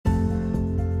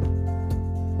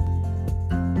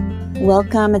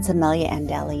Welcome, it's Amelia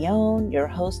Andaleon, your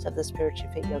host of the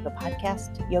Spiritually Fit Yoga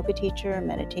podcast, yoga teacher,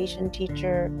 meditation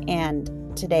teacher,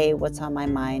 and today what's on my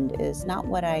mind is not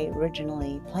what I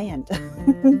originally planned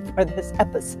for this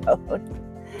episode.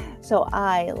 So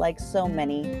I, like so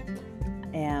many,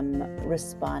 am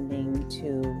responding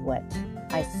to what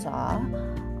I saw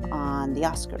on the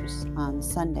Oscars on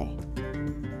Sunday,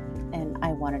 and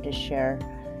I wanted to share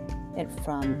it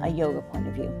from a yoga point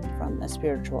of view, from a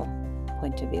spiritual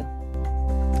point of view.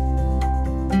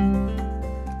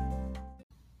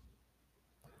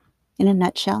 In a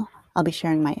nutshell, I'll be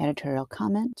sharing my editorial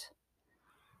comment,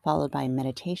 followed by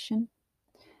meditation,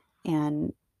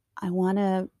 and I want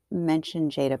to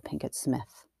mention Jada Pinkett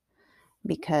Smith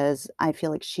because I feel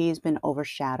like she's been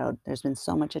overshadowed. There's been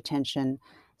so much attention.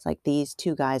 It's like these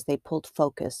two guys, they pulled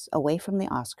focus away from the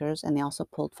Oscars, and they also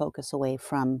pulled focus away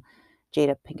from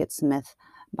Jada Pinkett Smith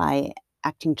by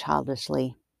acting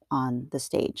childishly on the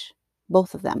stage.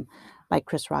 Both of them, by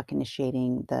Chris Rock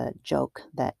initiating the joke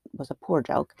that was a poor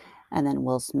joke, and then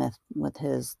Will Smith with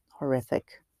his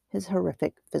horrific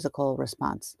physical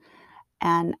response.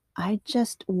 And I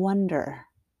just wonder,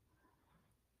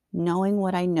 knowing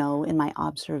what I know in my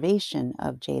observation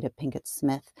of Jada Pinkett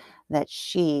Smith, that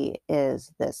she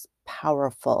is this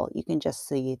powerful, you can just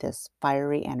see this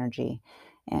fiery energy,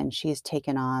 and she's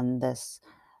taken on this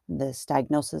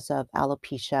diagnosis of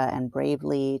alopecia and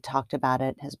bravely talked about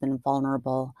it, has been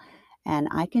vulnerable. And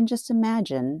I can just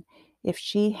imagine if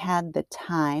she had the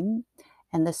time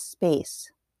and the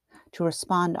space to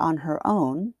respond on her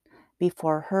own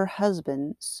before her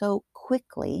husband so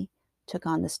quickly took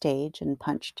on the stage and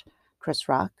punched Chris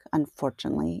Rock,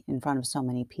 unfortunately, in front of so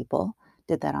many people,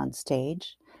 did that on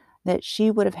stage, that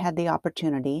she would have had the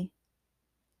opportunity.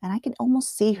 And I could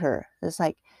almost see her. It's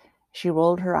like she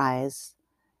rolled her eyes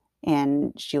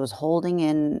and she was holding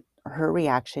in her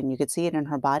reaction. You could see it in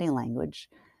her body language,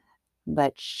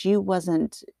 but she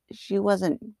wasn't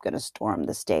going to storm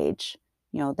the stage.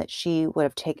 That she would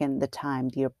have taken the time,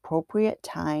 the appropriate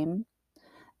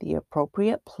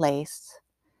place,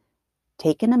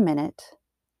 taken a minute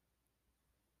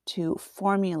to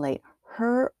formulate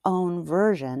her own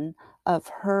version of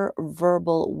her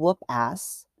verbal whoop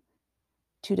ass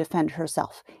to defend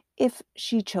herself, if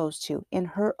she chose to, in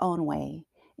her own way,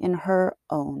 in her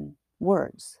own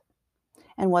words.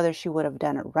 And whether she would have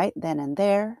done it right then and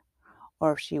there,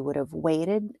 or if she would have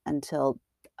waited until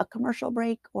a commercial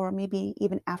break, or maybe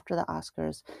even after the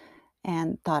Oscars,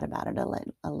 and thought about it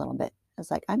a little bit. It's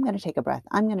like, I'm going to take a breath.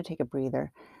 I'm going to take a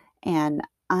breather. And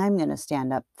I'm going to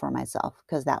stand up for myself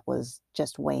because that was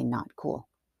just way not cool.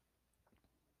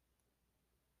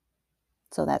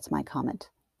 So that's my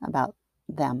comment about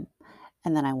them.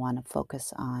 And then I want to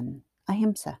focus on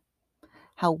ahimsa,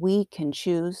 how we can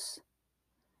choose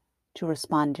to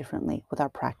respond differently with our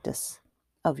practice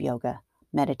of yoga,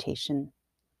 meditation,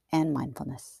 and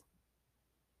mindfulness.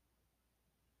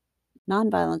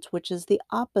 Nonviolence, which is the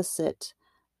opposite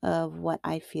of what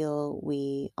I feel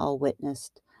we all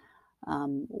witnessed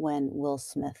when Will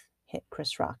Smith hit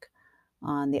Chris Rock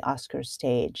on the Oscars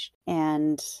stage.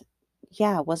 And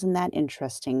yeah, wasn't that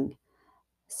interesting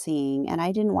seeing? And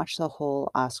I didn't watch the whole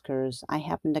Oscars. I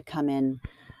happened to come in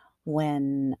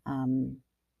when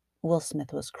Will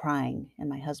Smith was crying, and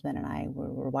my husband and I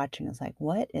were watching. It's like,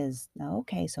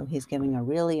 okay, so he's giving a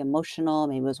really emotional,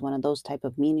 maybe it was one of those type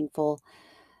of meaningful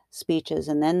speeches,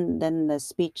 and then the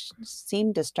speech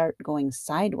seemed to start going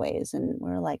sideways, and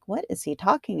we're like, what is he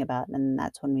talking about? And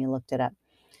that's when we looked it up,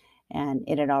 and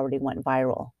it had already went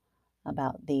viral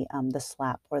about the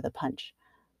slap or the punch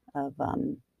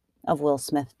of Will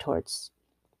Smith towards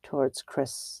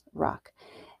Chris Rock.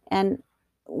 And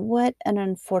what an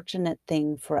unfortunate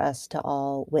thing for us to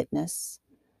all witness.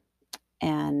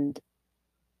 And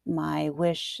my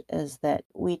wish is that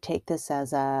we take this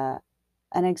as an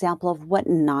example of what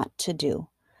not to do,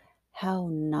 how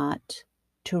not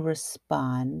to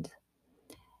respond,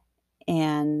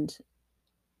 and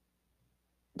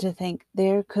to think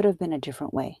there could have been a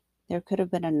different way. There could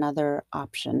have been another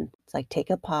option. It's like, take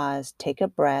a pause, take a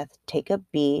breath, take a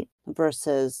beat,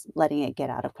 versus letting it get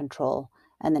out of control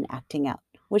and then acting out,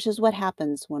 which is what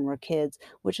happens when we're kids,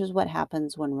 which is what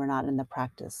happens when we're not in the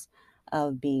practice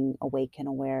of being awake and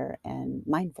aware and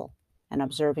mindful and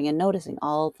observing and noticing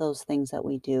all of those things that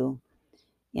we do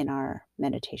in our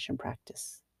meditation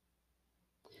practice.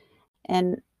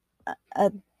 And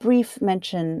a brief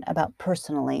mention about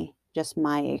personally, just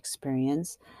my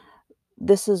experience.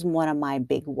 This is one of my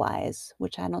big whys,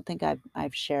 which I don't think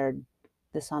I've shared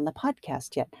this on the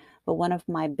podcast yet, but one of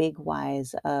my big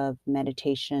whys of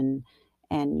meditation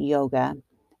and yoga,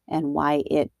 and why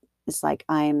it is like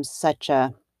I'm such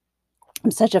a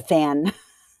I'm such a fan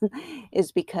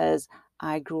is because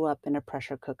I grew up in a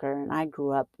pressure cooker and I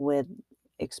grew up with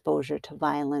exposure to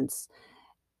violence,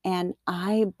 and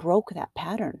I broke that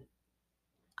pattern.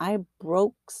 I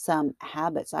broke some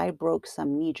habits. I broke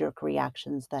some knee-jerk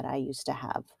reactions that I used to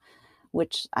have,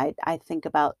 which I think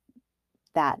about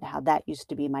that, how that used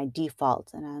to be my default,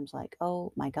 and I was like,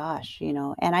 "Oh my gosh,"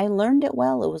 and I learned it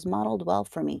well. It was modeled well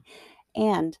for me,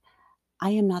 and I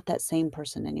am not that same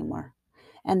person anymore,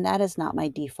 and that is not my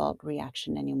default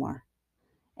reaction anymore.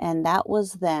 And that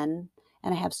was then,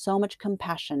 and I have so much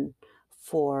compassion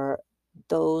for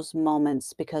those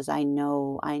moments because I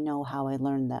know how I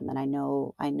learned them, and I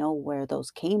know where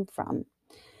those came from.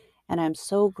 And I'm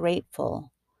so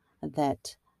grateful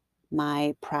that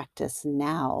my practice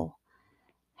now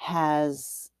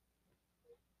has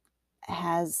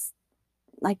has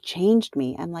like changed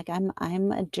me.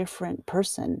 I'm a different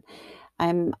person.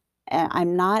 I'm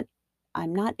I'm not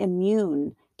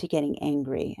immune to getting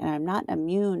angry, and I'm not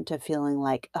immune to feeling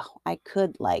like, "Oh, I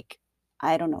could, like,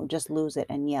 I don't know, just lose it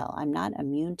and yell." I'm not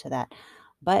immune to that.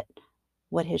 But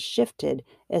what has shifted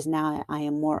is now I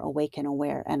am more awake and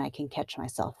aware, and I can catch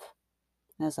myself.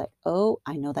 And I was like, "Oh,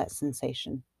 I know that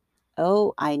sensation.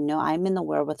 Oh, I know I'm in the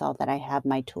wherewithal that I have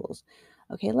my tools.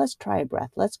 Okay, let's try a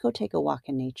breath. Let's go take a walk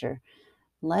in nature.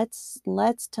 Let's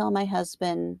tell my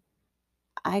husband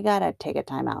I gotta take a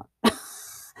time out.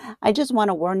 I just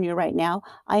wanna warn you right now,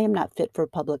 I am not fit for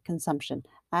public consumption.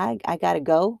 I gotta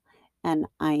go, and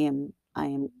I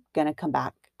am gonna come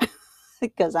back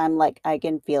because I'm like, I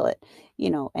can feel it,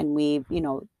 and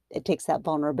it takes that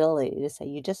vulnerability to say,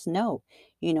 you just know.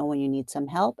 You know when you need some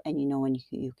help, and you know when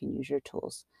you can use your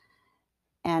tools.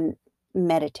 And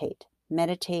meditate.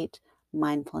 Meditate,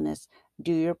 mindfulness,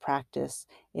 do your practice.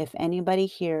 If anybody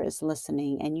here is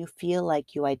listening and you feel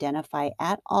like you identify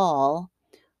at all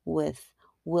with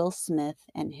Will Smith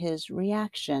and his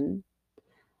reaction,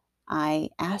 I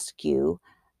ask you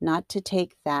not to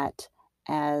take that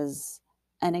as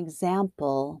an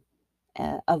example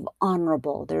of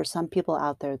honorable. There are some people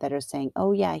out there that are saying,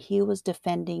 "Oh yeah, he was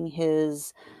defending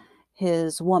his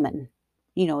woman."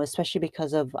 Especially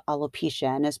because of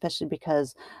alopecia, and especially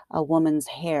because a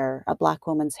black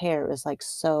woman's hair is like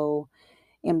so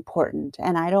important.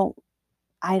 And I don't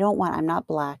want, I'm not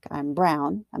black, I'm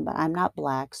brown, but I'm not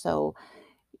black. So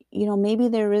maybe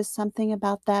there is something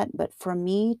about that, but for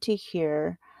me to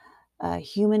hear a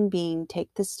human being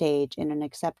take the stage in an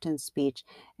acceptance speech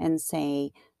and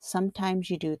say, sometimes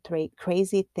you do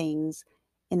crazy things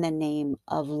in the name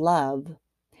of love,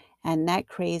 and that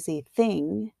crazy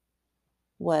thing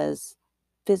was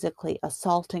physically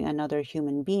assaulting another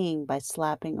human being by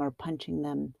slapping or punching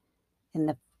them in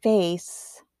the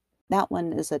face, that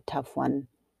one is a tough one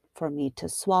for me to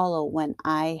swallow when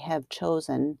I have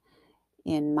chosen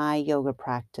in my yoga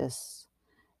practice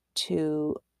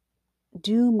to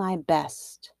do my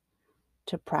best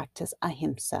to practice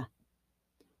ahimsa,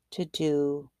 to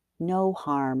do no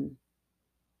harm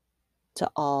to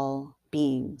all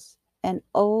beings. And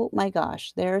oh my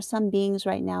gosh, there are some beings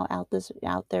right now out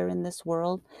there in this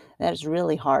world that is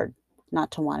really hard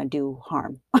not to want to do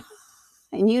harm.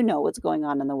 And you know what's going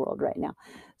on in the world right now.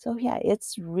 So yeah,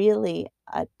 it's really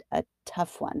a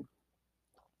tough one.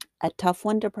 A tough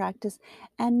one to practice,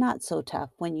 and not so tough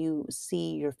when you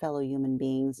see your fellow human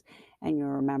beings and you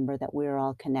remember that we're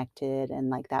all connected,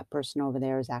 and like that person over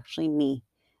there is actually me.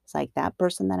 It's like that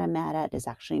person that I'm mad at is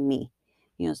actually me.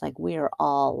 It's like we're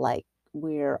all like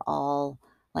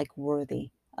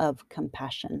worthy of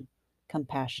compassion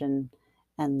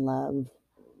and love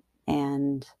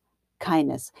and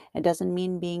kindness. It doesn't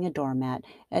mean being a doormat.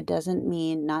 It doesn't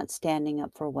mean not standing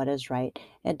up for what is right.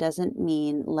 It doesn't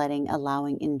mean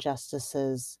allowing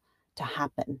injustices to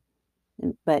happen.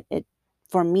 But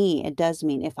for me, it does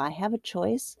mean if I have a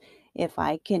choice, if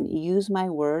I can use my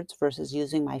words versus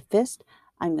using my fist,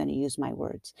 I'm going to use my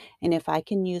words. And if I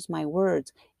can use my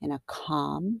words in a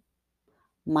calm,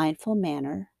 mindful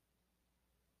manner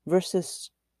versus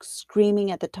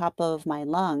screaming at the top of my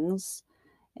lungs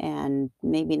and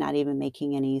maybe not even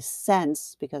making any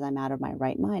sense because I'm out of my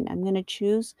right mind. I'm going to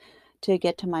choose to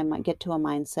get to a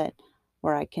mindset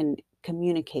where I can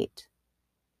communicate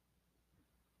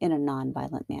in a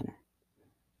nonviolent manner.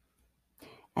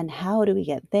 And how do we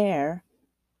get there?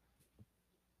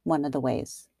 One of the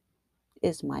ways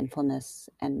is mindfulness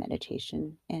and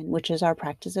meditation, and which is our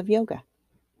practice of yoga.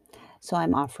 So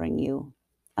I'm offering you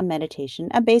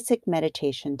a basic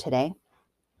meditation today,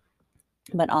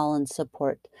 but all in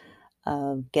support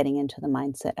of getting into the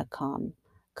mindset of calm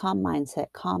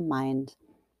mindset, calm mind,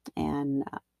 and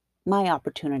my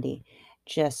opportunity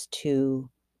just to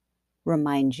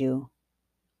remind you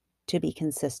to be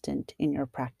consistent in your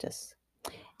practice.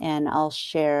 And I'll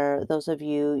share, those of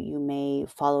you, you may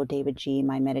follow David G.,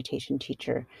 my meditation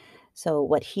teacher. So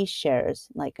what he shares,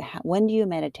 like, when do you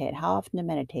meditate? How often to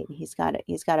meditate? He's got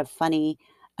a funny,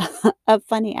 a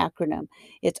funny acronym.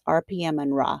 It's RPM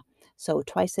and RA. So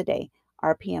twice a day.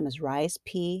 RPM is rise,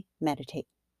 P, meditate.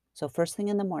 So first thing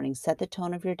in the morning, set the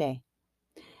tone of your day.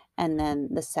 And then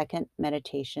the second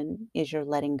meditation is your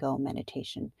letting go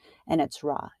meditation. And it's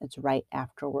raw. It's right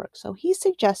after work. So he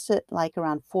suggests it like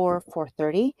around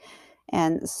 4:30.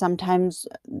 And sometimes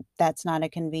that's not a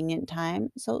convenient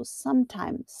time. So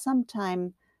sometime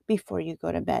before you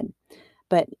go to bed.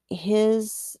 But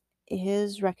his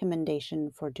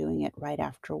recommendation for doing it right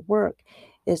after work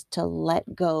is to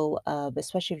let go of,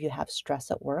 especially if you have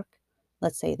stress at work.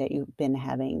 Let's say that you've been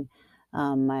having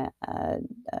a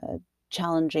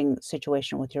challenging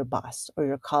situation with your boss or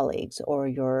your colleagues or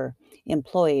your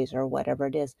employees or whatever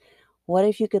it is. What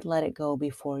if you could let it go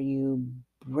before you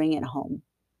bring it home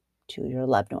to your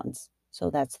loved ones? So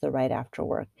that's the right after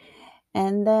work.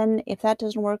 And then if that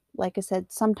doesn't work, like I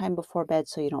said, sometime before bed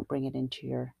so you don't bring it into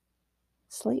your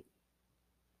sleep.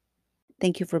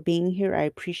 Thank you for being here. I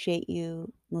appreciate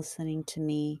you listening to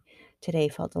me today.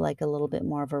 Felt like a little bit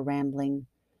more of a rambling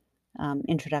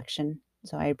introduction.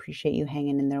 So I appreciate you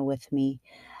hanging in there with me.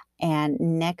 And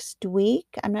next week,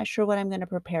 I'm not sure what I'm going to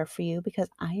prepare for you because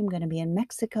I am going to be in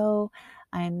Mexico.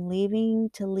 I'm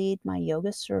leaving to lead my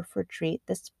yoga surf retreat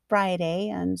this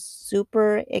Friday. I'm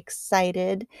super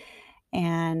excited,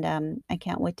 and I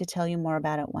can't wait to tell you more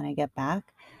about it when I get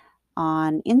back.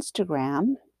 On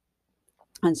Instagram,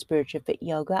 on Spiritual Fit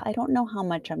Yoga, I don't know how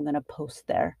much I'm going to post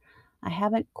there. I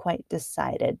haven't quite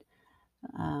decided.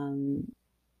 Um,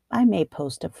 I may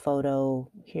post a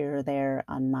photo here or there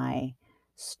on my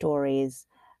stories,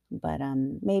 but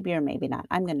maybe or maybe not.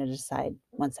 I'm going to decide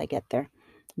once I get there.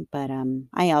 But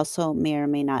I also may or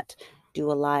may not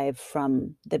do a live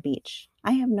from the beach.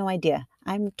 I have no idea.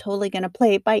 I'm totally going to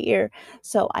play it by ear.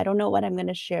 So I don't know what I'm going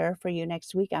to share for you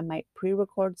next week. I might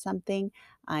pre-record something.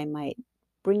 I might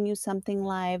bring you something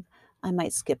live. I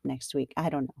might skip next week. I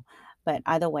don't know. But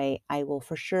either way, I will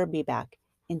for sure be back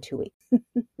in 2 weeks.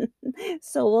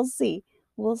 So we'll see.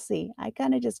 We'll see. I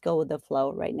kind of just go with the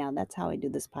flow right now. That's how I do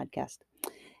this podcast.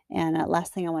 And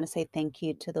last thing I want to say thank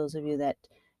you to those of you that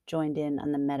joined in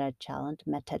on the Meta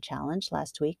Challenge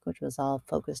last week, which was all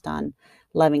focused on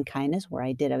loving kindness, where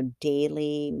I did a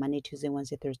daily Monday, Tuesday,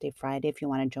 Wednesday, Thursday, Friday. If you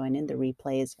want to join in, the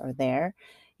replays are there.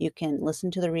 You can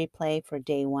listen to the replay for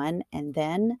day one, and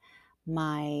then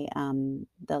my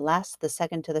the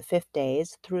second to the fifth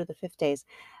days, through the fifth days,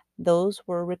 those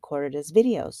were recorded as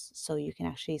videos. So you can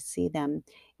actually see them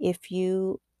if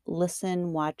you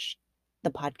watch the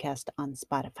podcast on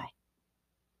Spotify.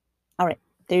 All right,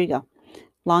 there you go.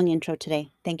 Long intro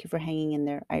today. Thank you for hanging in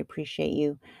there. I appreciate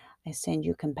you. I send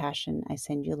you compassion. I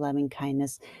send you loving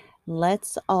kindness.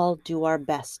 Let's all do our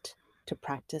best to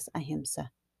practice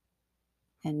ahimsa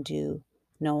and do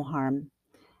no harm.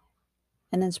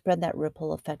 And then spread that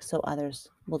ripple effect so others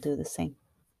will do the same.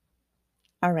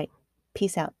 All right.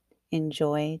 Peace out.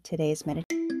 Enjoy today's meditation.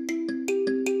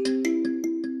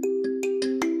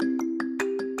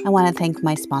 I want to thank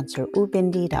my sponsor,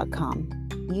 ubindi.com,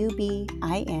 ubindi.com.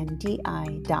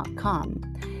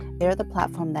 They're the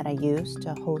platform that I use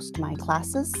to host my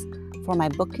classes, for my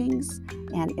bookings,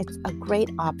 and it's a great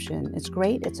option. It's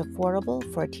great. It's affordable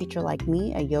for a teacher like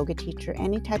me, a yoga teacher,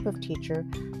 any type of teacher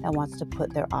that wants to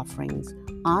put their offerings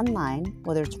online,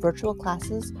 whether it's virtual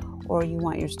classes or you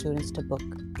want your students to book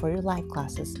for your live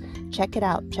classes. Check it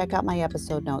out. Check out my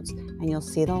episode notes, and you'll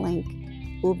see the link,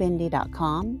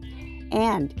 ubindi.com.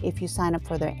 And if you sign up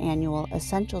for their annual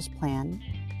Essentials plan,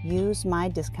 use my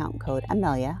discount code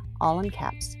Amelia, all in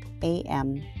caps,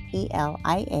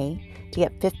 AMELIA, to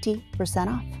get 50%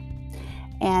 off.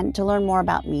 And to learn more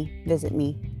about me, visit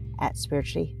me at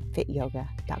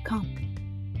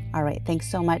spirituallyfityoga.com. All right,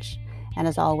 thanks so much. And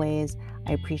as always,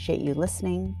 I appreciate you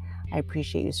listening. I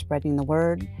appreciate you spreading the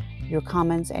word. Your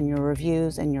comments and your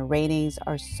reviews and your ratings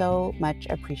are so much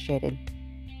appreciated.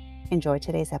 Enjoy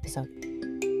today's episode.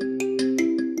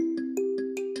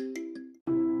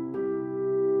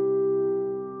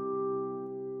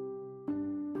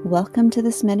 Welcome to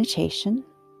this meditation.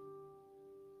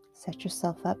 Set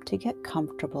yourself up to get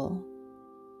comfortable.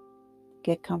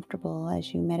 Get comfortable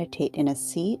as you meditate in a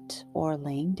seat or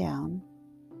laying down.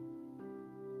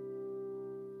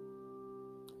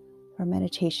 Our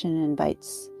meditation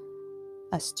invites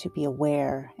us to be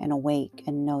aware and awake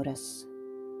and notice.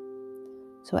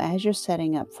 So as you're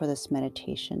setting up for this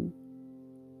meditation,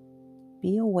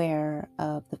 be aware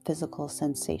of the physical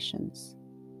sensations.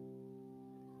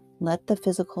 Let the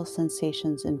physical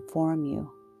sensations inform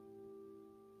you.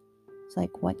 It's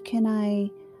like, what can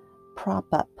I prop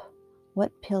up?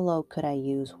 What pillow could I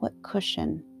use? What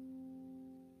cushion?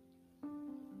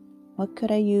 What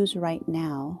could I use right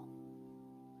now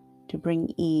to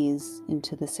bring ease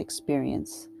into this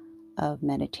experience of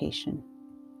meditation?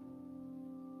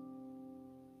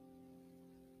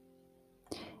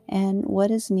 And what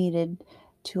is needed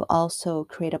to also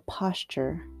create a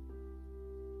posture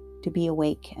to be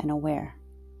awake and aware?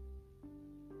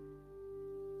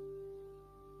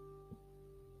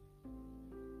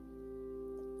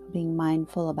 Being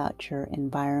mindful about your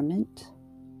environment,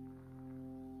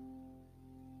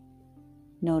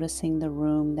 noticing the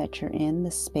room that you're in,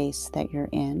 the space that you're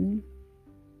in.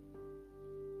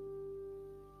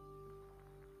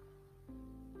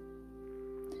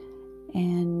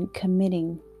 And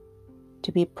committing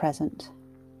to be present,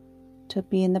 to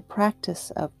be in the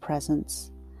practice of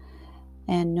presence,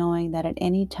 and knowing that at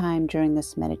any time during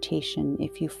this meditation,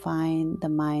 if you find the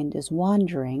mind is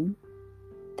wandering,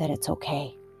 that it's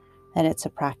okay, that it's a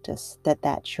practice, that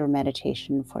that's your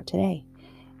meditation for today.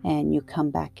 And you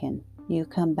come back in, you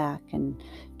come back and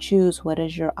choose what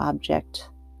is your object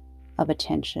of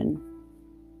attention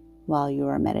while you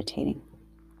are meditating.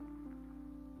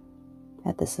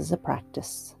 That this is a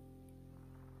practice.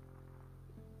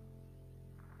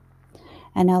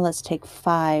 And now let's take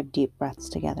 5 deep breaths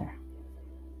together.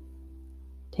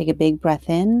 Take a big breath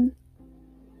in.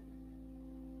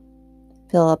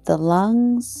 Fill up the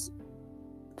lungs.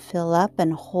 Fill up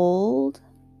and hold.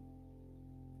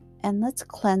 And let's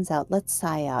cleanse out. Let's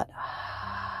sigh out.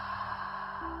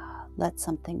 Let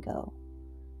something go.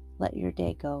 Let your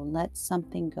day go. Let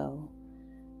something go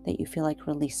that you feel like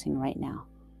releasing right now.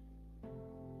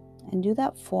 And do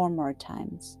that 4 more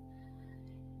times.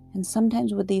 And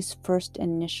sometimes with these first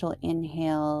initial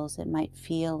inhales, it might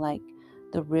feel like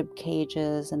the rib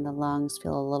cages and the lungs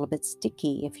feel a little bit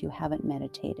sticky if you haven't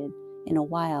meditated in a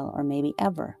while or maybe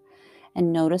ever.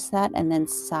 And notice that and then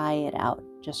sigh it out.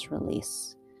 Just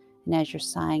release. And as you're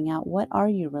sighing out, what are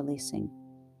you releasing?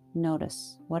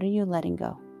 Notice. What are you letting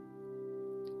go?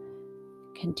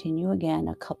 Continue again,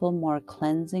 a couple more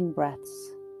cleansing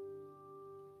breaths.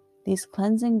 These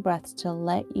cleansing breaths to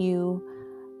let you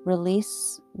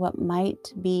release what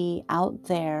might be out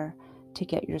there to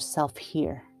get yourself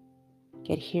here.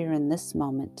 Get here in this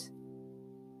moment.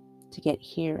 To get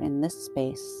here in this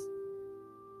space.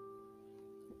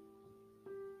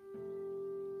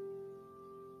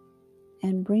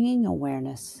 And bringing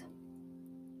awareness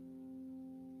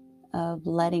of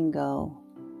letting go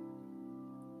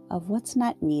of what's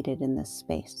not needed in this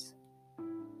space.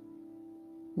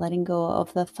 Letting go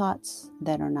of the thoughts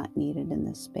that are not needed in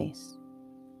this space.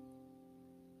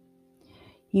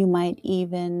 You might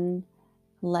even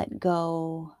let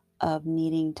go of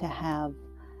needing to have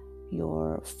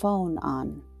your phone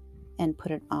on and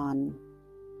put it on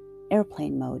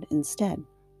airplane mode instead,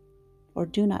 or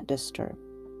do not disturb.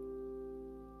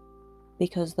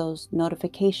 Because those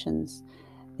notifications,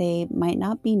 they might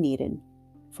not be needed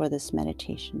for this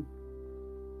meditation.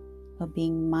 But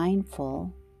being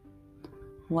mindful,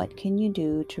 what can you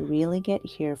do to really get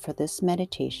here for this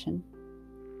meditation?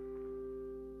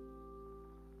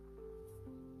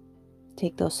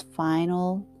 Take those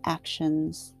final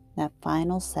actions, that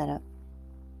final setup.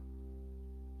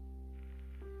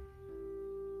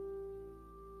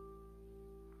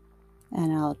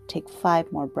 And I'll take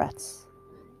 5 more breaths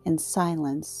in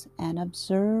silence and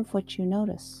observe what you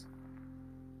notice.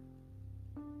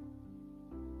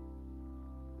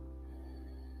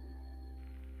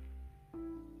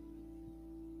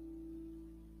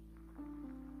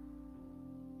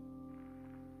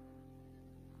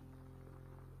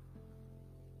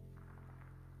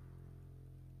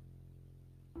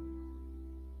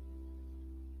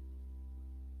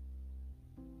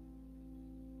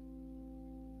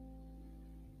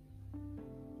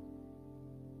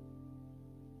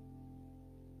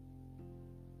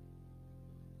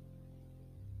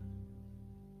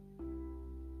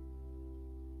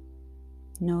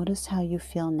 Notice how you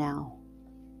feel now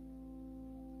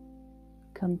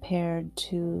compared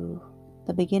to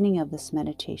the beginning of this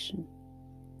meditation.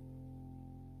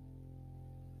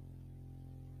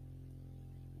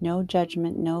 No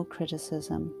judgment, no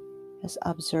criticism, just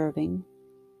observing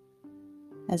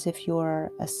as if you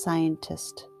are a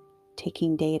scientist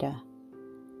taking data.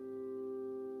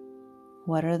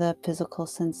 What are the physical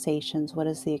sensations? What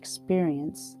is the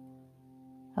experience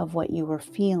of what you were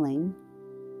feeling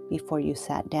before you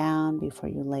sat down, before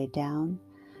you laid down,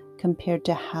 compared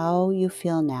to how you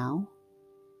feel now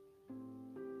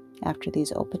after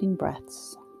these opening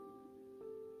breaths?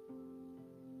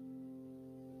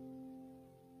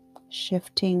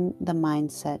 shifting the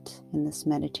mindset in this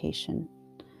meditation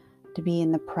to be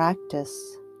in the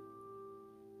practice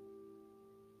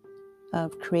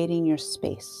of creating your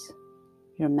space,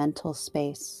 your mental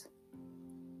space,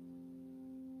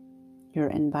 your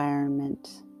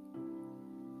environment,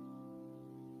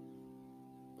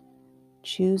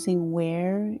 choosing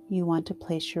where you want to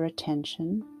place your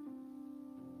attention,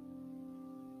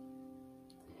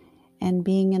 and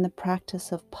being in the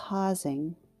practice of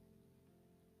pausing,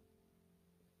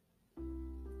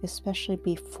 especially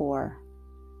before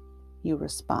you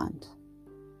respond,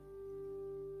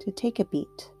 to take a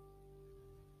beat,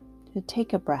 to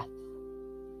take a breath,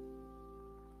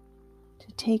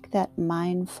 to take that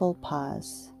mindful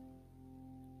pause,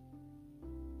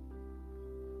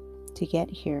 to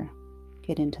get here,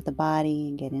 get into the body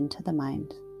and get into the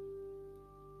mind.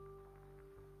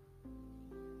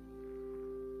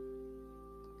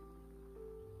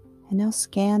 And now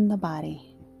scan the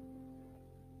body,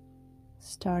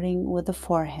 starting with the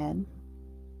forehead.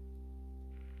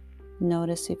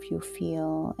 Notice if you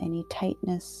feel any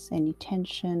tightness, any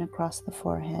tension across the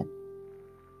forehead.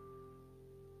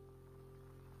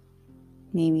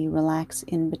 Maybe relax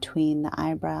in between the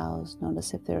eyebrows.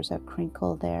 Notice if there's a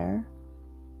crinkle there.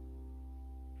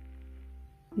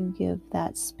 You give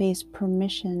that space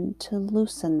permission to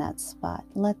loosen that spot.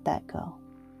 Let that go.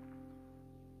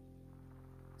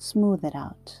 Smooth it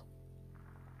out.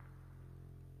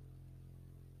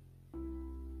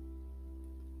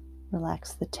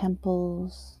 Relax the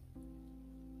temples,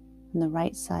 and the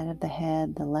right side of the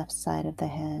head, the left side of the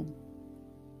head.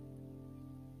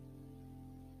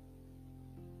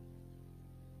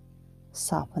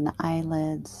 Soften the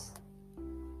eyelids,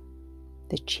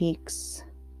 the cheeks,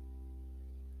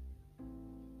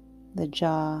 the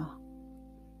jaw.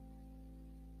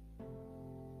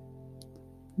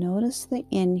 Notice the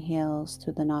inhales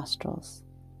through the nostrils.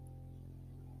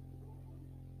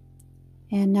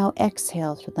 And now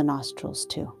exhale through the nostrils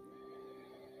too.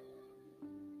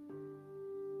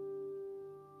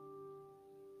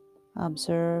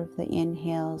 Observe the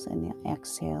inhales and the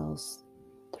exhales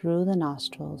through the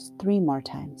nostrils 3 more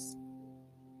times.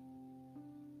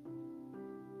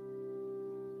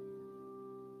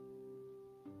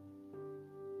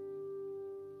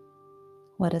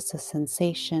 What is the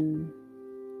sensation?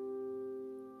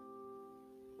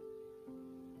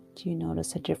 Do you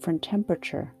notice a different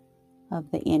temperature of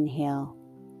the inhale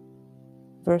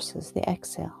versus the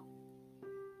exhale?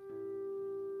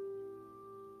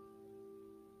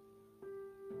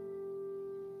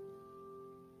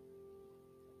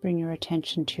 Bring your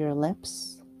attention to your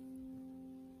lips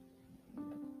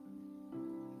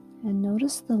and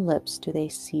notice the lips. Do they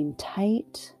seem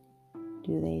tight?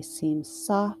 Do they seem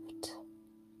soft?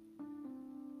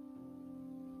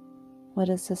 What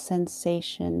is the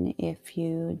sensation if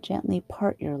you gently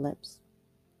part your lips?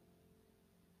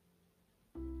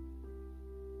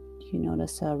 Do you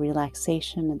notice a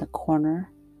relaxation in the corner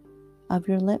of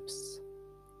your lips?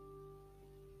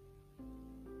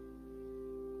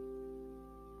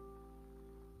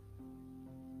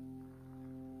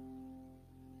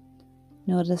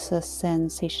 Notice a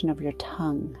sensation of your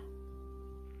tongue.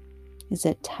 Is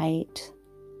it tight?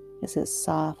 Is it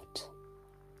soft?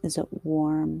 Is it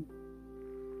warm?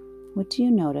 What do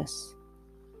you notice?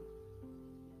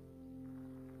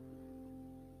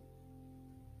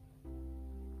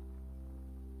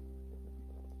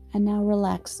 And now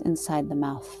relax inside the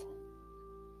mouth.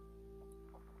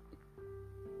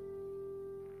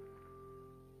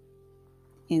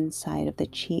 Inside of the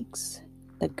cheeks,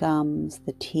 the gums,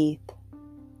 the teeth.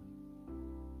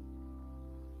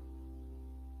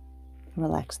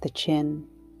 Relax the chin.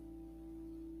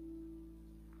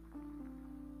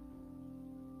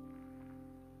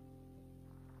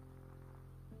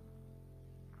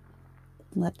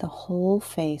 Let the whole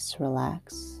face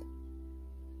relax.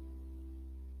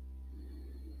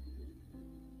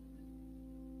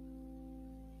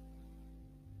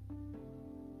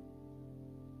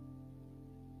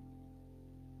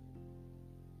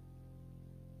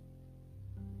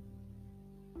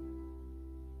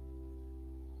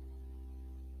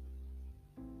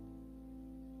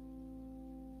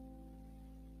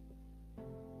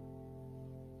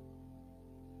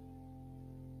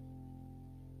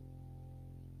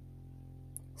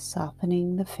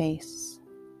 Softening the face,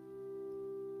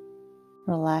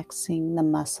 relaxing the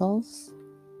muscles,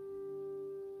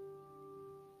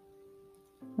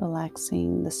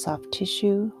 relaxing the soft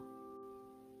tissue,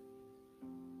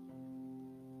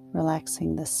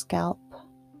 relaxing the scalp,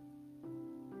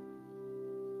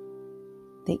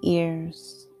 the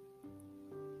ears,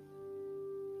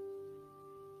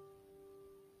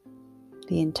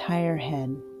 the entire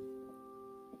head.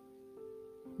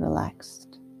 relaxed.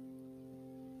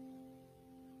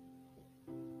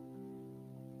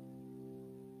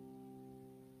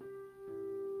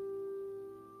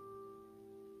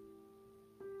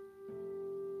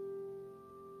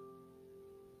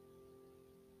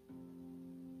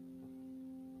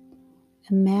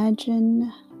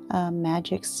 Imagine a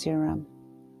magic serum,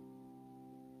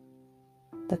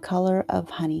 the color of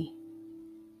honey,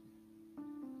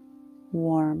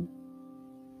 warm,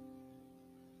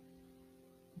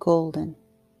 golden.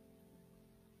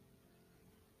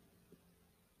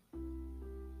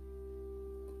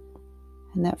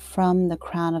 And that from the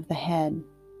crown of the head,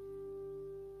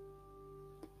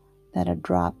 that a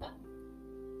drop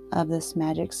of this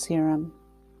magic serum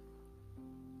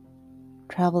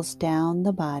travels down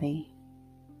the body,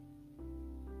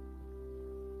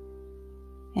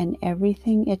 and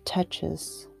everything it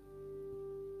touches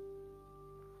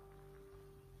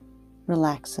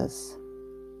relaxes,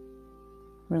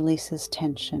 releases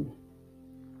tension,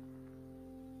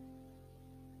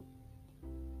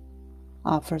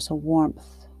 offers a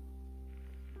warmth,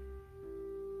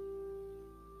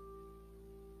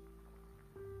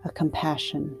 a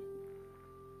compassion,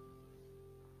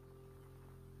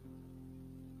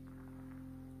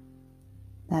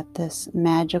 that this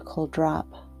magical drop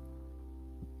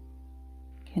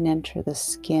can enter the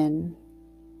skin,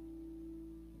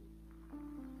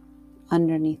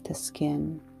 underneath the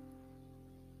skin,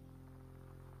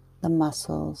 the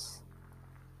muscles,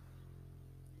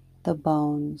 the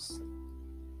bones,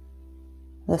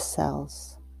 the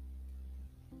cells.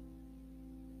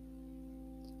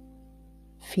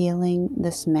 Feeling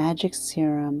this magic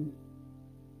serum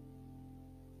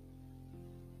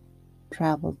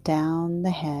travel down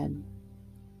the head,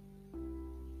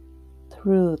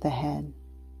 through the head,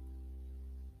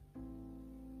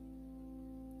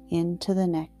 into the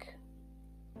neck,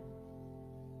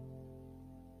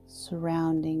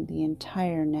 surrounding the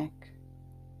entire neck,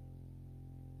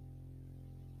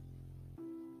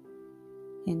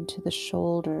 into the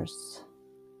shoulders,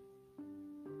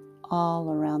 all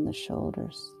around the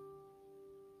shoulders,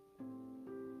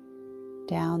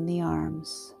 down the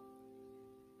arms,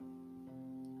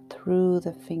 through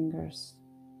the fingers,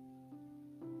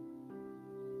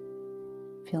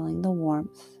 feeling the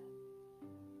warmth,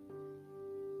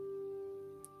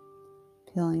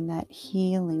 feeling that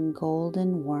healing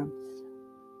golden warmth.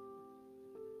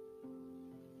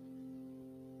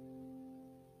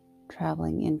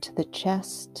 Traveling into the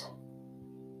chest,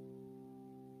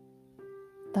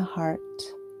 the heart,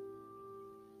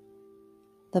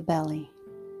 the belly.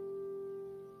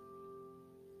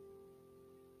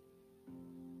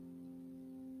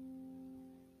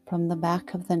 From the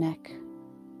back of the neck,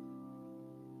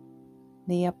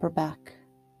 the upper back,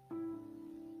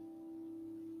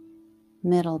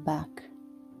 middle back,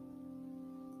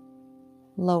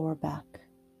 lower back.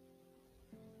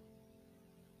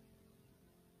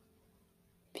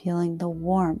 Feeling the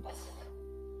warmth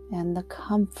and the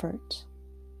comfort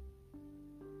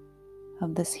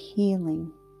of this healing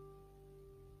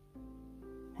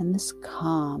and this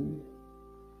calm,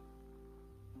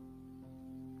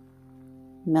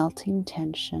 melting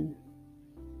tension,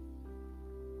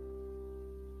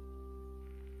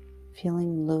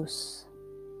 feeling loose,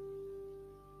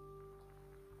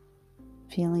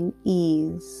 feeling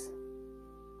ease,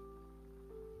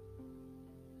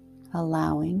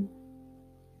 allowing,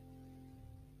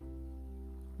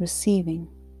 receiving.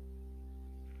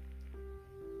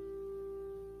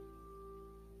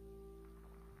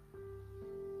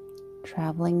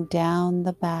 Traveling down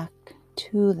the back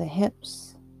to the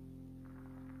hips,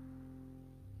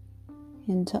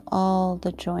 into all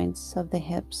the joints of the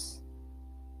hips,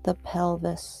 the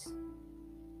pelvis,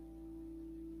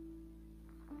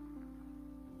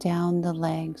 down the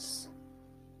legs,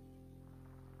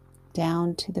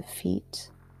 down to the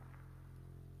feet.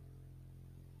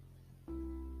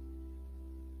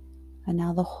 And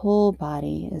now the whole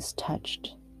body is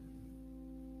touched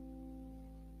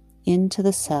into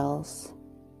the cells,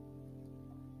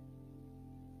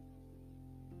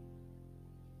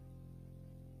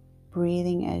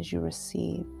 breathing as you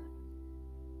receive,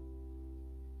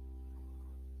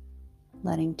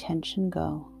 letting tension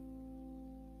go.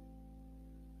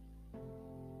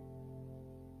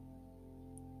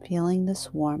 Feeling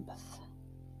this warmth,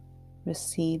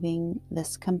 receiving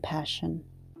this compassion.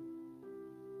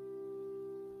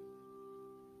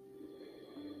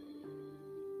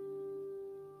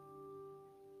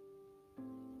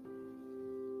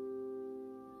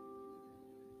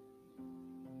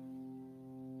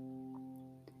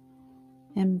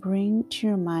 And bring to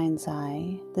your mind's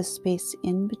eye the space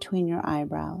in between your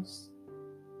eyebrows.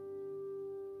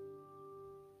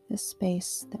 this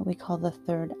space that we call the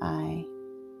third eye,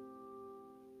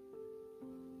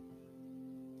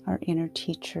 our inner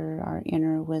teacher, our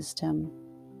inner wisdom.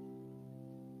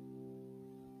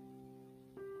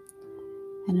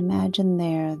 And imagine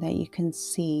there that you can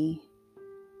see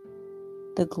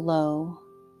the glow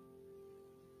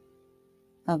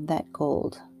of that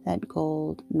gold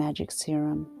magic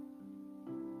serum.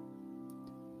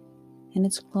 And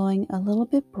it's glowing a little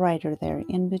bit brighter there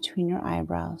in between your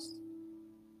eyebrows.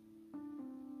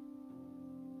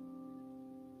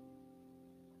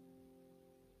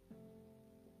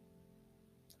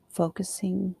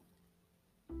 Focusing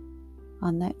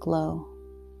on that glow,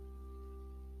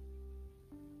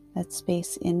 that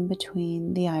space in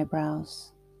between the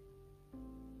eyebrows.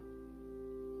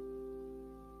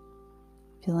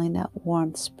 Feeling that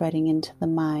warmth spreading into the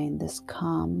mind, this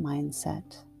calm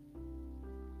mindset.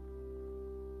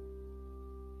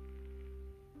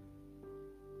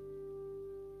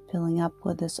 Filling up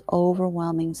with this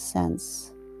overwhelming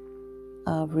sense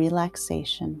of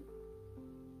relaxation.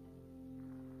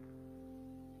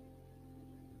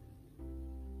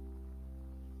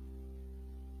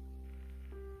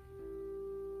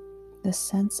 This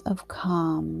sense of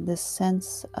calm, this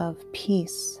sense of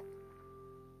peace.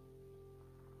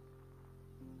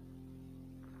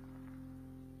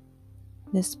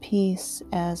 This peace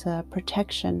as a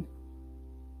protection.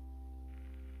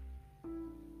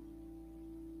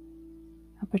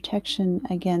 A protection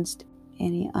against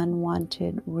any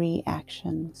unwanted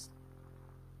reactions.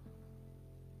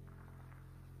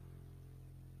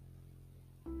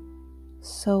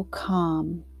 So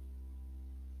calm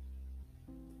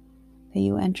that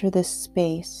you enter this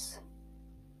space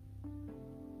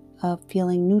of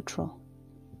feeling neutral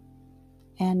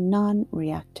and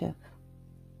non-reactive.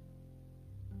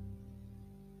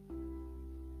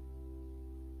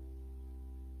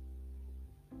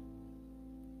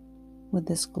 With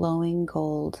this glowing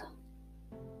gold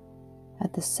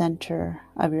at the center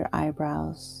of your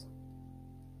eyebrows,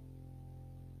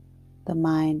 the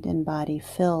mind and body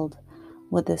filled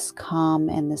with this calm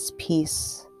and this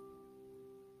peace.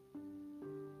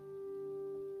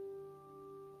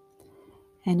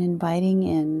 And inviting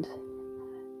in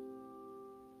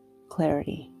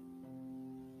clarity.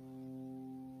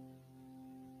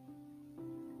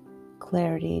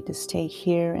 Clarity to stay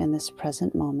here in this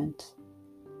present moment.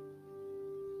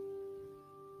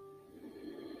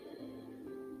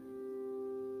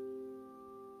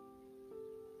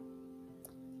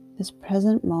 This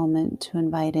present moment to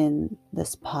invite in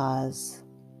this pause.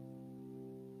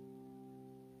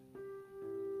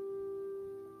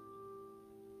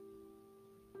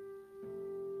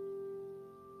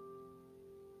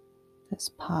 This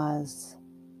pause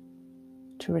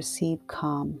to receive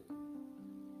calm.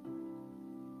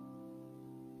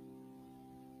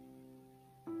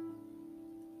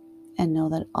 And know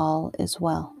that all is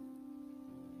well.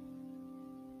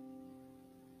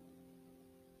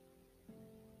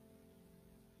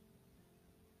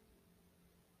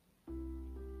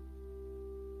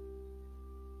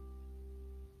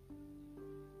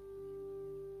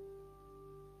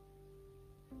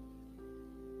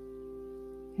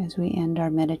 As we end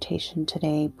our meditation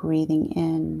today, breathing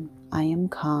in, I am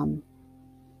calm.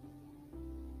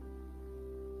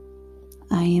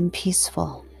 I am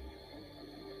peaceful.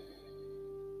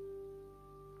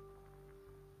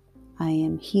 I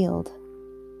am healed.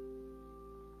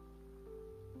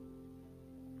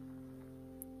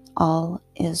 All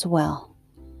is well.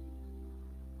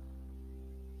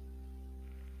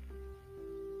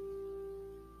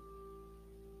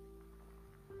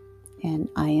 And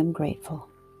I am grateful.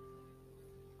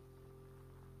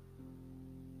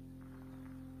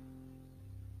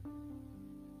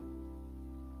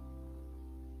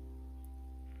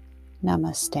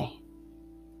 Namaste.